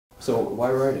So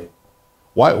why writing?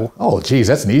 Why? Oh, geez,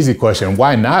 that's an easy question.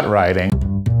 Why not writing?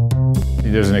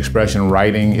 There's an expression,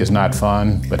 writing is not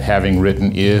fun, but having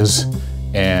written is.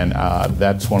 And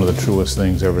that's one of the truest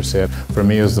things ever said. For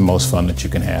me, it's the most fun that you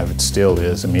can have. It still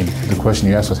is. I mean, the question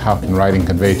you asked was, how can writing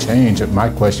convey change? My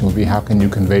question would be, how can you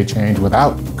convey change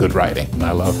without good writing? And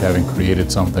I love having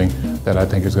created something that I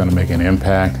think is going to make an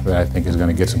impact, that I think is going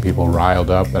to get some people riled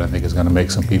up, that I think is going to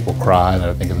make some people cry, that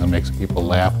I think is going to make some people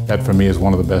laugh. That, for me, is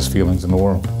one of the best feelings in the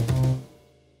world.